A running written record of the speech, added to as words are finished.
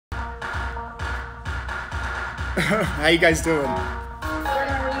How you guys doing?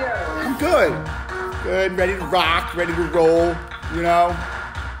 I'm good. Good, ready to rock, ready to roll, you know?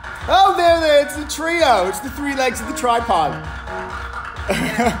 Oh, there, it's the trio. It's the three legs of the tripod.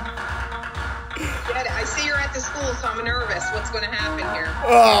 I see you're at the school, so I'm nervous. What's going to happen here?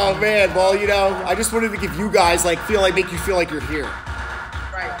 Oh, man. Well, you know, I just wanted to give you guys, make you feel like you're here.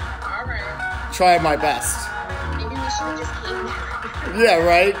 Right. All right. Trying my best. Maybe we should have just came there. Yeah,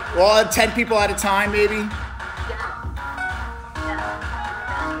 right? Well, 10 people at a time, maybe? Yeah.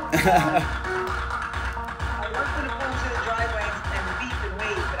 I was going to pull into the driveway and beep and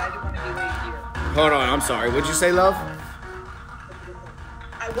wait, but I didn't want to be late here. Hold on, I'm sorry. What'd you say, love?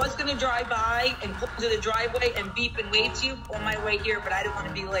 I was going to drive by and pull into the driveway and beep and wave to you on my way here, but I didn't want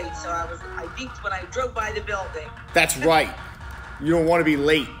to be late, so I beeped when I drove by the building. That's right. You don't want to be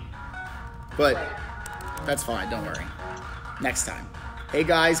late. But that's fine, don't worry. Next time. Hey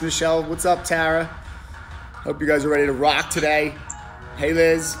guys, Michelle, what's up, Tara? Hope you guys are ready to rock today. Hey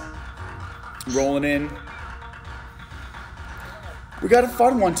Liz, rolling in. We got a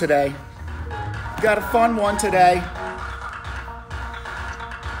fun one today.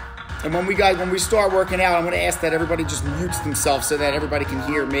 And when we start working out, I'm going to ask that everybody just mutes themselves so that everybody can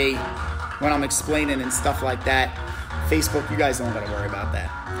hear me when I'm explaining and stuff like that. Facebook, you guys don't got to worry about that.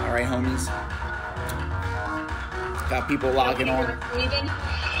 All right, homies? Got people logging on.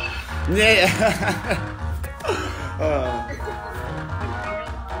 Yeah.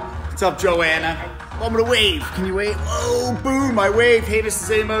 What's up, Joanna? Oh, I'm going to wave. Can you wave? Oh, boom, I waved. Hey,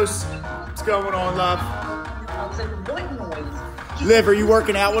 Mrs. Amos. What's going on, love? Liv, are you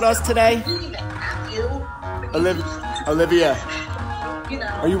working out with us today? Olivia.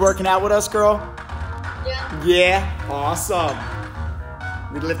 Are you working out with us, girl? Yeah. Yeah? Awesome.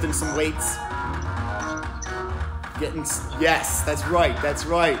 We lifting some weights. Yes, that's right.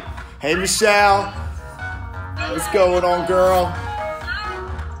 Hey, Michelle. What's going on, girl?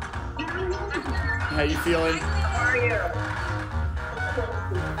 How you feeling? How are you?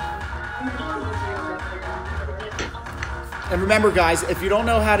 And remember, guys, if you don't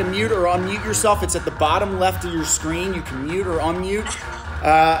know how to mute or unmute yourself, it's at the bottom left of your screen. You can mute or unmute.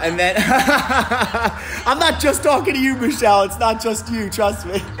 And then, I'm not just talking to you, Michelle. It's not just you, trust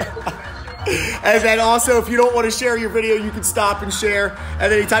me. And then also, if you don't want to share your video, you can stop and share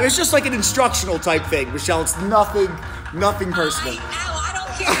at any time. It's just like an instructional type thing, Michelle. It's nothing personal. I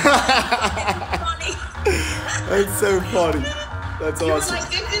don't care. That's so funny. That's You awesome. were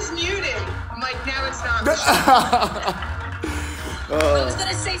like, this is muted. I'm like, no, it's not. I was going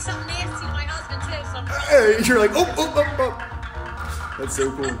to say something nasty to my husband, too. So You're like, oh. That's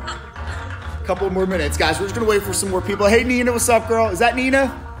so cool. Couple more minutes, guys. We're just going to wait for some more people. Hey, Nina, what's up, girl? Is that Nina?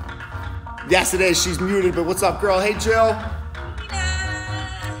 Yes, it is. She's muted, but what's up, girl? Hey, Jill.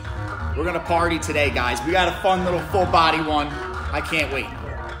 We're going to party today, guys. We got a fun little full body one. I can't wait.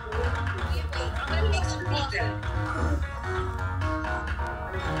 I'm going to make some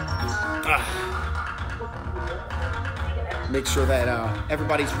coffee. Make sure that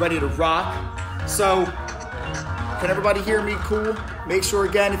everybody's ready to rock. So, can everybody hear me cool? Make sure,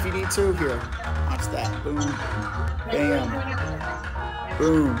 again, if you need to, here. Watch that. Boom. Bam.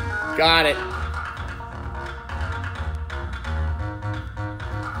 Boom. Got it.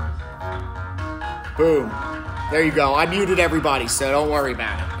 Boom. There you go. I muted everybody, so don't worry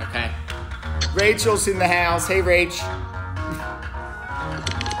about it, okay? Rachel's in the house. Hey, Rach.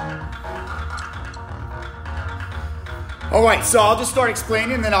 All right, so I'll just start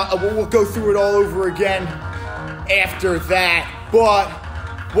explaining, and then we'll go through it all over again after that. But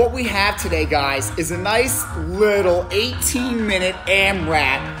what we have today, guys, is a nice little 18-minute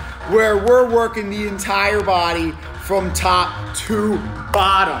AMRAP where we're working the entire body from top to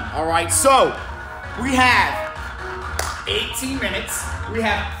bottom. All right, so we have 18 minutes. We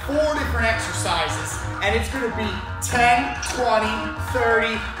have 4 different exercises, and it's going to be 10, 20,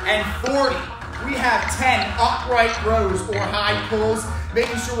 30, and 40. We have 10 upright rows or high pulls,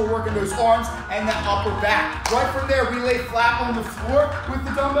 making sure we're working those arms and the upper back. Right from there, we lay flat on the floor with the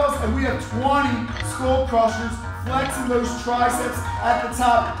dumbbells, and we have 20 skull crushers, flexing those triceps at the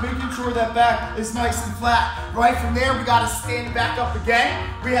top, making sure that back is nice and flat. Right from there, we got to stand back up again.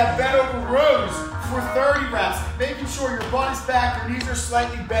 We have bent over rows for 30 reps, making sure your butt is back, your knees are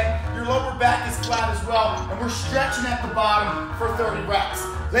slightly bent, your lower back is flat as well, and we're stretching at the bottom for 30 reps.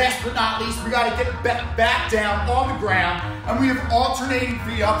 Last but not least, we got to get back down on the ground, and we have alternating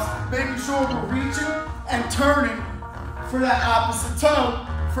V-ups, making sure we're reaching and turning for that opposite toe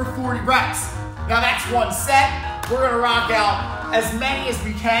for 40 reps. Now that's one set. We're going to rock out as many as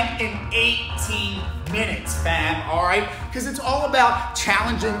we can in 18 minutes, fam, all right? Because it's all about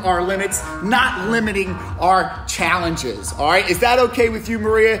challenging our limits, not limiting our challenges, all right? Is that okay with you,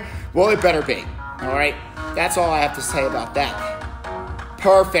 Maria? Well, it better be, all right? That's all I have to say about that.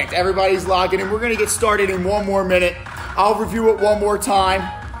 Perfect. Everybody's logging in. We're going to get started in 1 more minute. I'll review it 1 more time,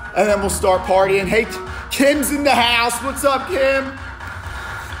 and then we'll start partying. Hey, Kim's in the house. What's up, Kim?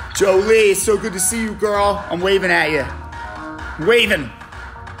 Jolie, it's so good to see you, girl. I'm waving at you. Waving.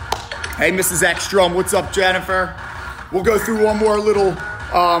 Hey, Mrs. Ekstrom, what's up, Jennifer? We'll go through 1 more little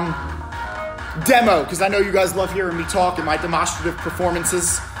demo, because I know you guys love hearing me talk in my demonstrative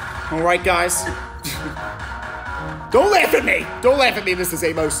performances. All right, guys? Don't laugh at me. Don't laugh at me, Mrs.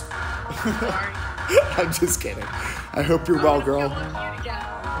 Amos. I'm just kidding. I hope you're well, girl.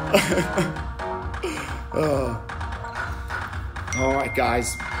 All right,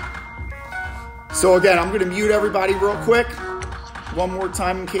 guys. So again, I'm going to mute everybody real quick. 1 more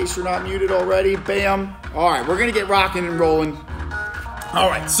time in case you're not muted already. Bam. All right, we're going to get rocking and rolling. All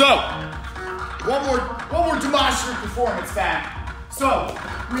right, so one more demonstrative performance, fam. So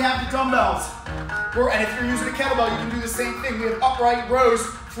we have the dumbbells. And if you're using a kettlebell, you can do the same thing. We have upright rows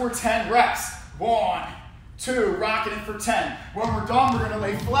for 10 reps. 1, 2, rocking it for 10. When we're done, we're going to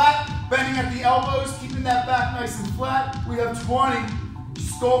lay flat, bending at the elbows, keeping that back nice and flat. We have 20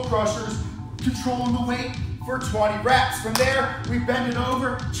 skull crushers, controlling the weight for 20 reps. From there, we bend it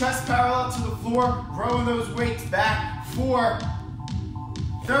over, chest parallel to the floor, rowing those weights back for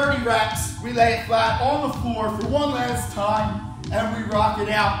 30 reps. We lay it flat on the floor for 1 last time, and we rock it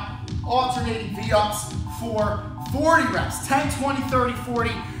out, alternating V-ups for 40 reps. 10, 20, 30,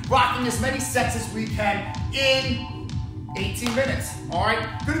 40, rocking as many sets as we can in 18 minutes, all right?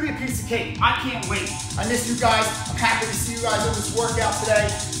 Gonna be a piece of cake. I can't wait. I miss you guys. I'm happy to see you guys on this workout today.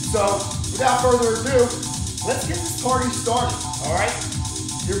 So without further ado, let's get this party started, all right?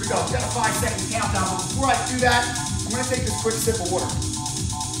 Here we go. We've got a 5-second countdown, but before I do that, I'm gonna take this quick sip of water.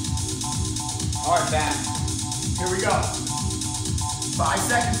 All right, fam. Here we go. 5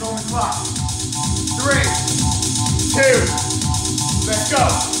 seconds on the clock. 3, 2, let's go.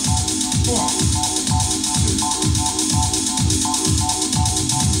 1.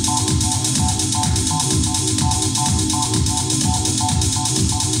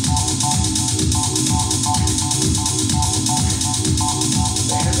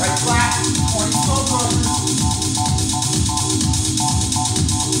 Right flat, 20 slow crushers.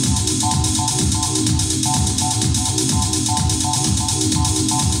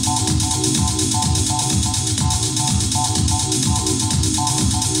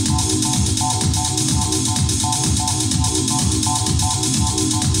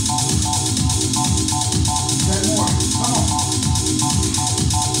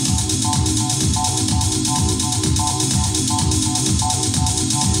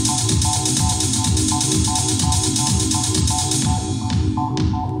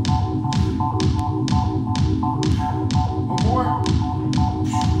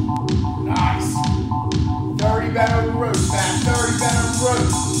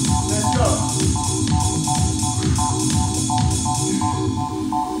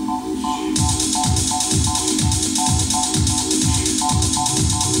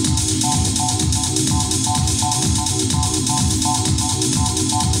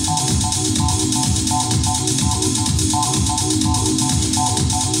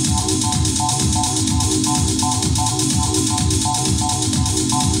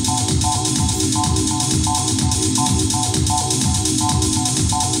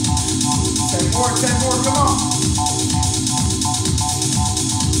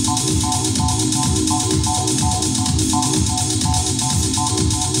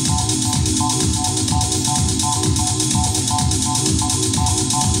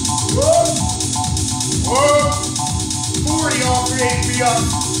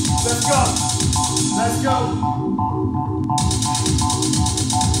 Let's go. Let's go.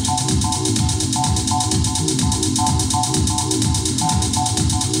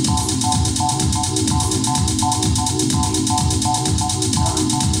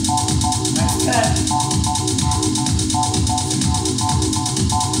 That's 10.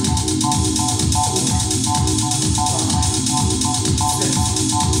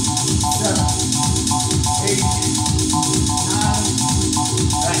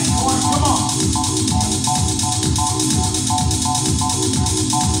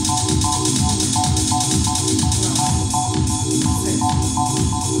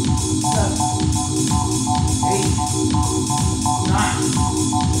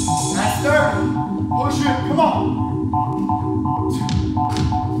 30. Push it. Come on. 2,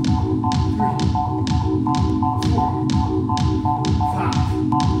 3, 4, 5,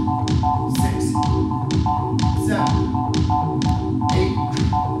 6,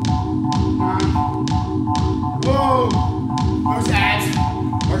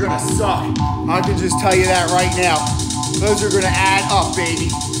 I can just tell you that right now. Those are gonna add up, baby.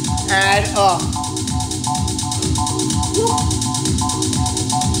 Add up. Woo.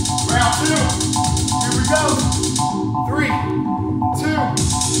 Round 2. Here we go. 3, 2,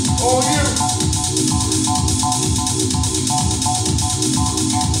 all you.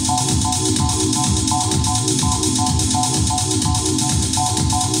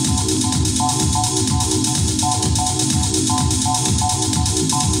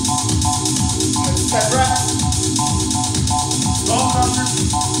 Step rep. Ball crushers.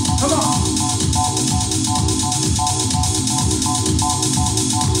 Come on.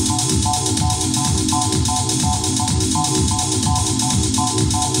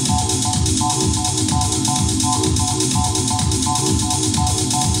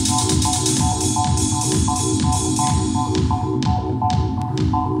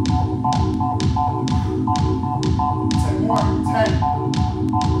 10 more. 10.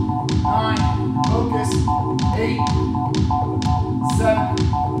 9. Focus. 8. 7.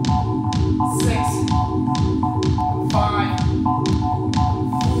 6. 5.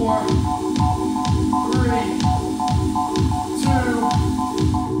 4. 3. 2.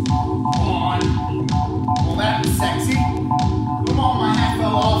 1. Well, that was sexy. Come on, my hat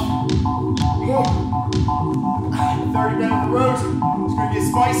fell off. Whoa. 30 down the road. It's gonna get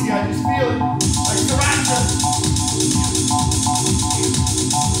spicy. I just feel it. Like sriracha.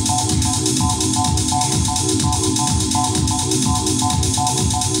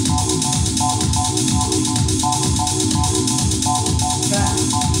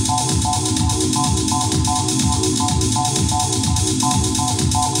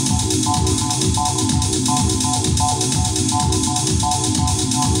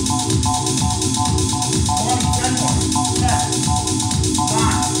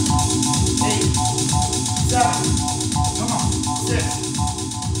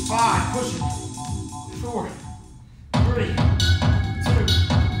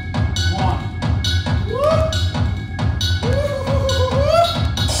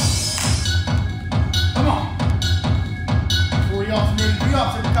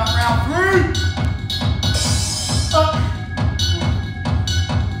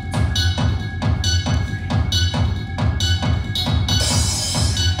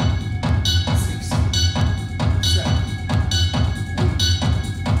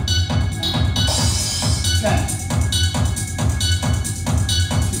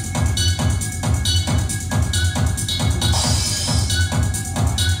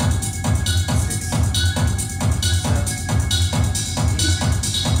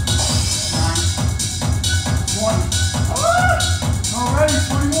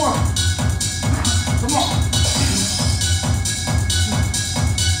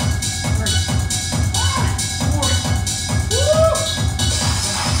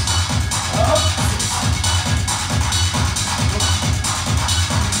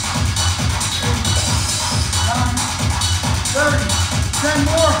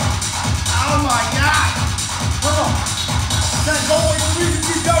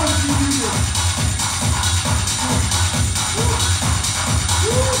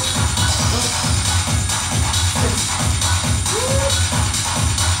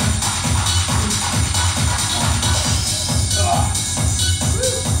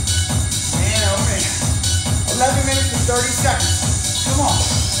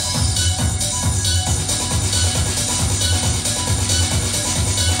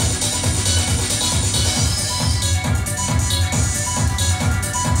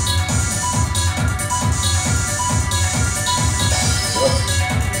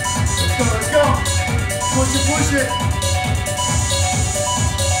 Push it.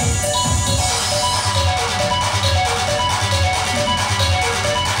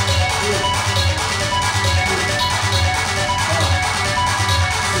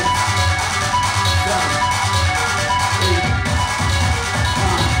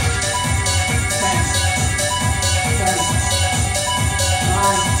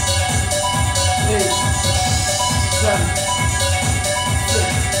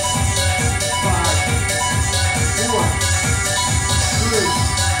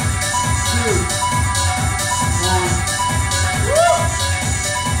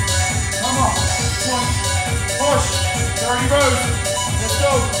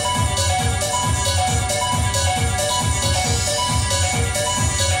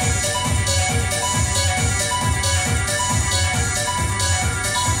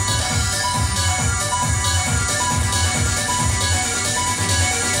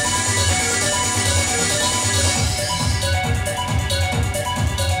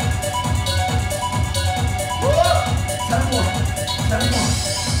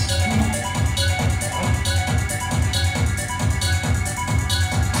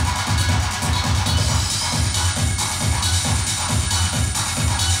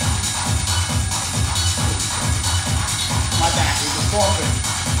 bumping.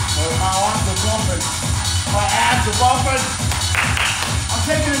 My arms are bumping. My abs are bumping. I'm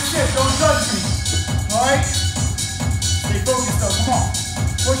taking a sip, don't judge me. Alright? Stay focused though, come on.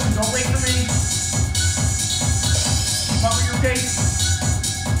 Push it, don't wait for me. Keep up with your pace.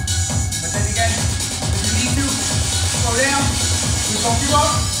 But then again, if you need to, slow down. Just don't give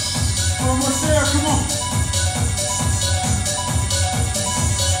up. We're almost there, come on.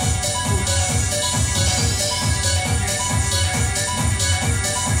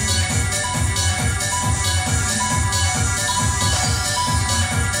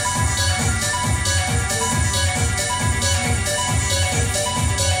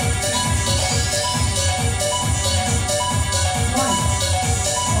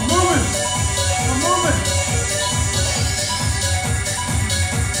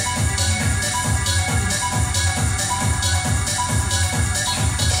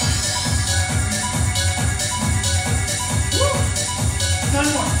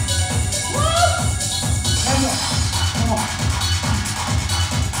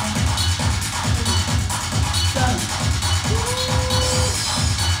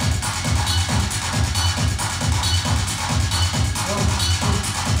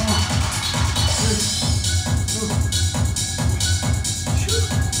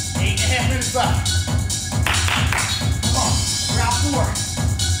 Left. Come on, round 4.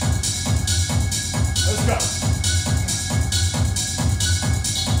 Let's go.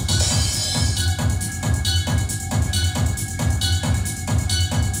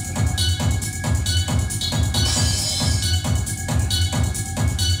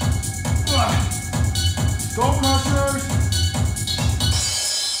 Go crushers.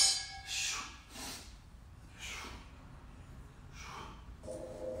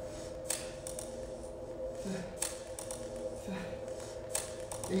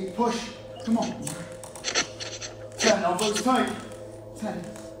 8, push. Come on. 10, elbows tight. 10,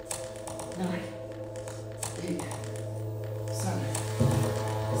 9, 8, 7,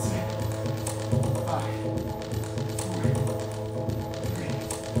 6, 5, 4, 3,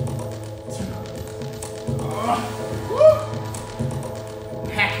 2. Woo!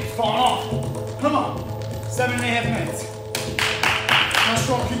 Hack is falling off. Come on. 7.5 minutes. How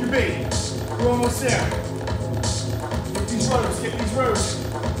strong can you be? We're almost there. Get these rows, get these rows.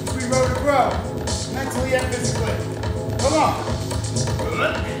 We row to grow, mentally and physically. Come on.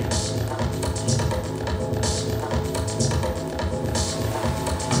 Good.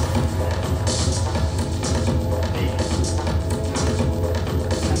 8,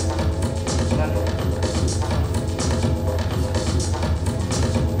 9,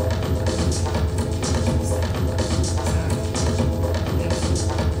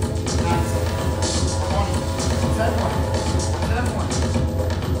 10,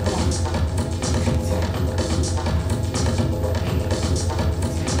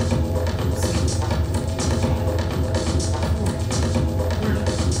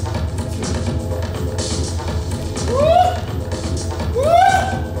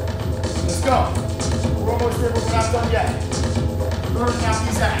 11, We're not done yet. Burning out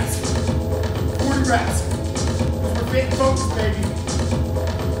these abs. 40 reps. Because we're fit and focused, baby.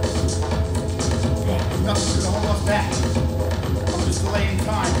 There's nothing's gonna hold us back. I'm just delaying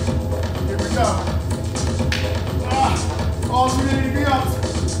time. Here we go. Alternating the ups.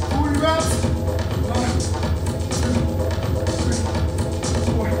 40 reps. 1, 2, 3,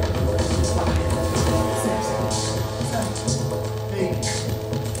 4, 5, 6, 7, 8,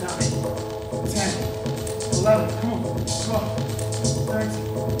 9, 10. 11, come on, 12, 13,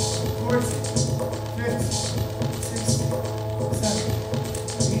 14, 15, 16, 17,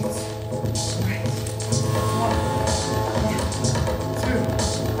 18, 19, 1, 2,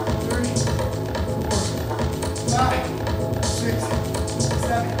 3, 4, 5, 6,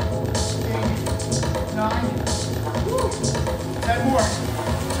 7, 8, 9, woo, 10 more,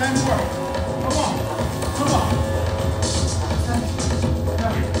 10 more, come on, come on, 10,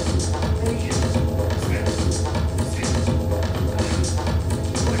 9, 8,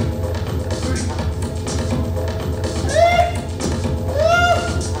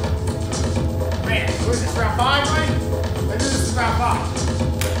 round 5, right? Maybe this is round 5.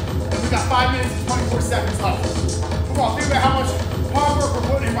 And we got 5 minutes and 24 seconds left. Come on, think about how much hard work we're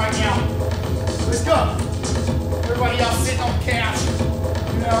putting in right now. Let's go. Everybody else sitting on the couch.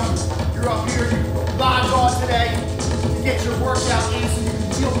 You know, you're up here, you logged on today to get your workout in so you can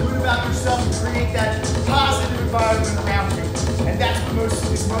feel good about yourself and create that positive environment around you. And that's what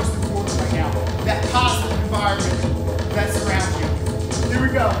is most important right now. That positive environment that surrounds you. Here we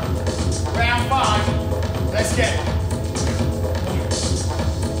go. Round 5. Let's get it. 1, 2, 3,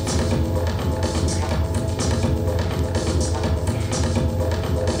 4, 5, 6, 7, 8, 9, 10.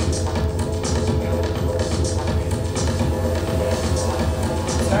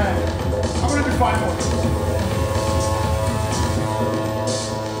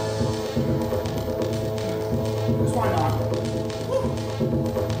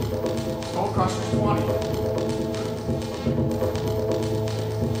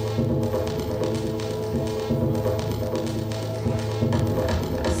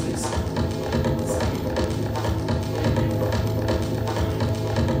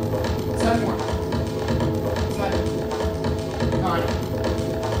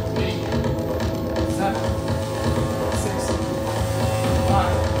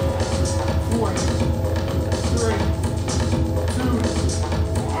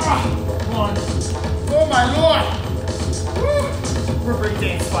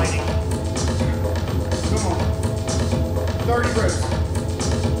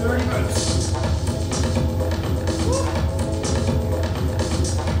 30 reps. Woo.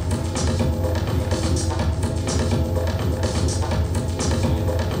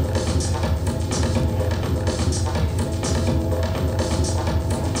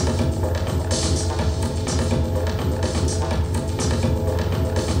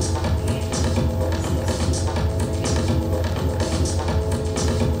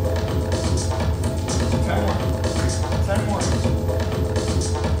 10 more.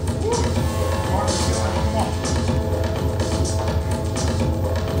 Woo. Arms are feeling it. Come on.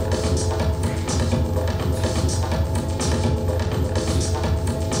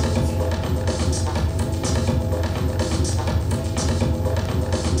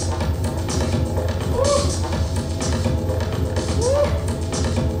 Woo. Woo.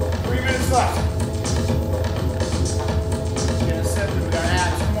 3 minutes left. Get a set, then we got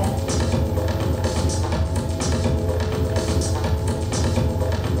abs. Come on.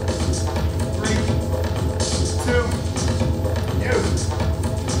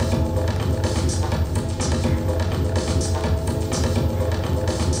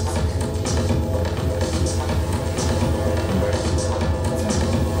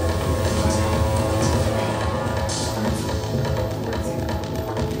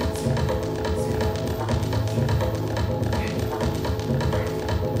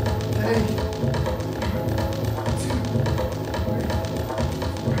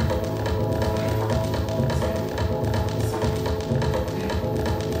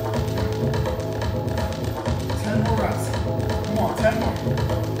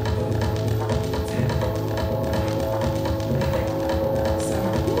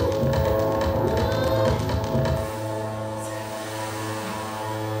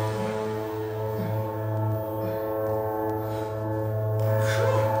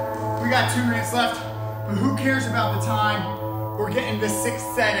 We got 2 minutes left, but who cares about the time? We're getting the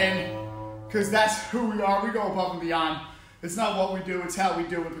 6th set in, because that's who we are. We go above and beyond. It's not what we do, it's how we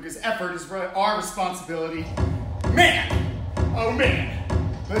do it, because effort is our responsibility. Man! Oh man!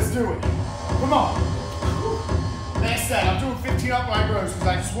 Let's do it. Come on. Last set. I'm doing 15 upright rows because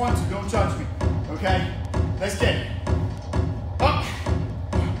I just want to. Don't judge me. Okay? Let's get it. Up.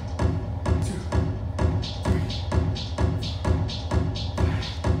 1, 2, 3,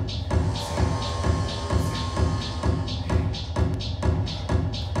 4, 5.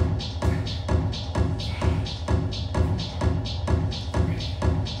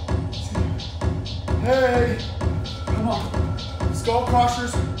 Hey! Come on. Skull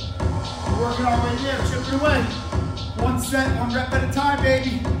crushers. We're working our way there, chipping away. 1 set, 1 rep at a time,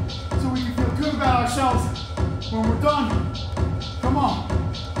 baby. So we can feel good about ourselves when we're done. Come on.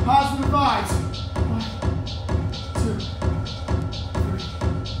 Positive vibes. 1, 2, 3,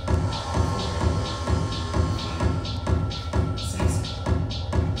 4, 5, 6,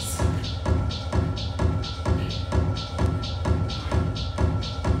 7, 8,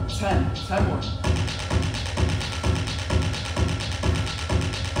 9, 10 more.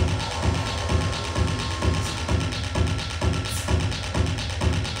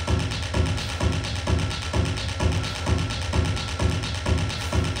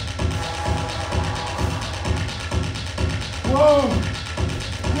 Whoa!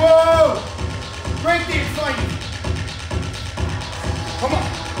 Whoa! Break the excitement. Come on.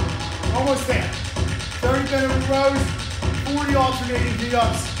 Almost there. 30 minute rows, 40 alternating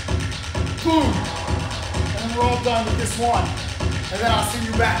V-ups. Boom! And then we're all done with this one. And then I'll see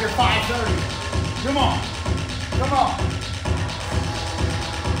you back here 5:30. Come on. Come on.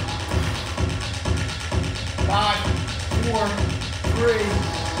 5, 4, 3,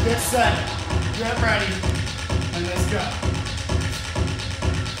 get set, get ready, and let's go.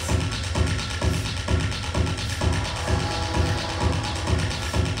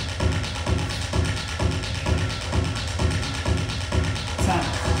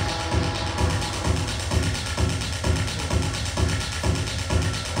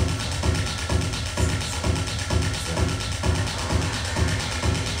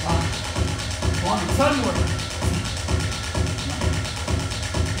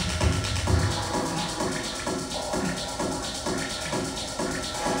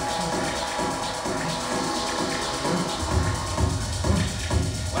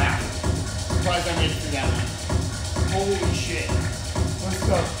 Surprised I made it through that one. Holy shit. Let's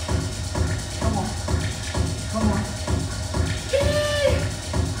go. Come on. Come on. Yay!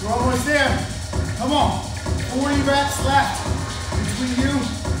 We're almost there. Come on. 40 reps left between you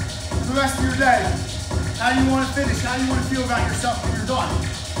and the rest of your day. How do you want to finish? How do you want to feel about yourself when you're done?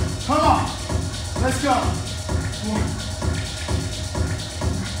 Come on. Let's go. 1,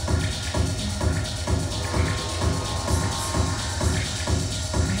 2, 3, 4, 5, 6, 7, 8,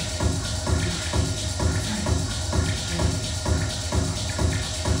 9, 10.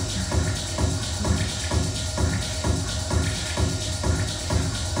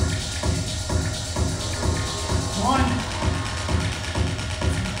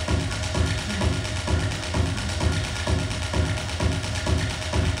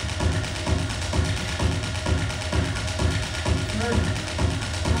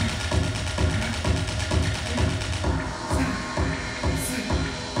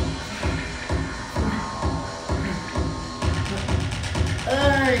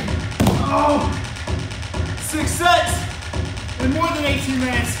 Oh, 6 sets in more than 18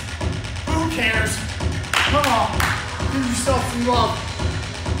 minutes. Who cares? Come on, give yourself some love.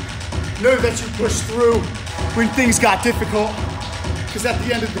 Know that you pushed through when things got difficult, because at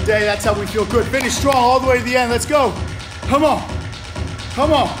the end of the day, that's how we feel good. Finish strong all the way to the end. Let's go. Come on.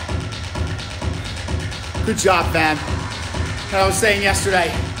 Come on. Good job, fam. And I was saying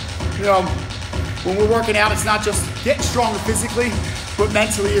yesterday, you know, when we're working out, it's not just getting stronger physically, but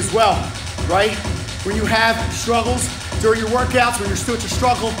mentally as well, right? When you have struggles during your workouts, when you're still to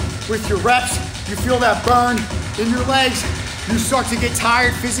struggle with your reps, you feel that burn in your legs, you start to get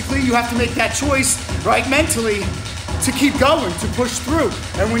tired physically, you have to make that choice, right, mentally, to keep going, to push through.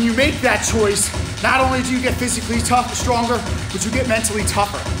 And when you make that choice, not only do you get physically tougher, stronger, but you get mentally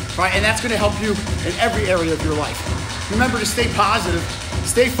tougher, right? And that's gonna help you in every area of your life. Remember to stay positive,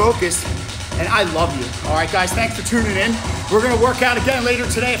 stay focused, and I love you. All right, guys, thanks for tuning in. We're gonna work out again later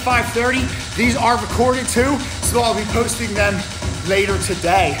today at 5:30. These are recorded too, so I'll be posting them later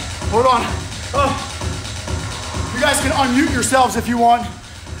today. Hold on. Oh, you guys can unmute yourselves if you want,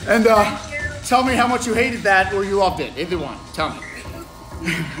 and tell me how much you hated that or you loved it. Either one, tell me.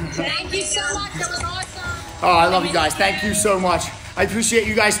 Thank you so much. That was awesome. Oh, I love you guys. Thank you so much. I appreciate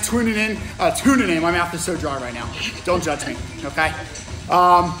you guys tuning in. My mouth is so dry right now. Don't judge me, okay?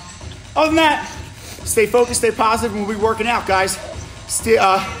 Other than that, stay focused, stay positive, and we'll be working out, guys.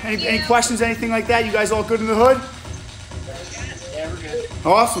 Any questions, anything like that? You guys all good in the hood? Yeah, we're good.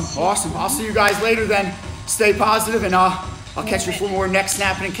 Awesome, awesome. I'll see you guys later then. Stay positive, and I'll catch you for more neck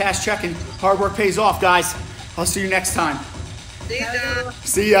snapping and cash checking. Hard work pays off, guys. I'll see you next time. See you, Dad.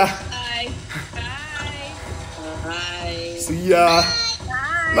 See ya. Bye. Bye. Bye. See ya.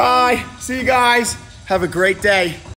 Bye. Bye. See you guys. Have a great day.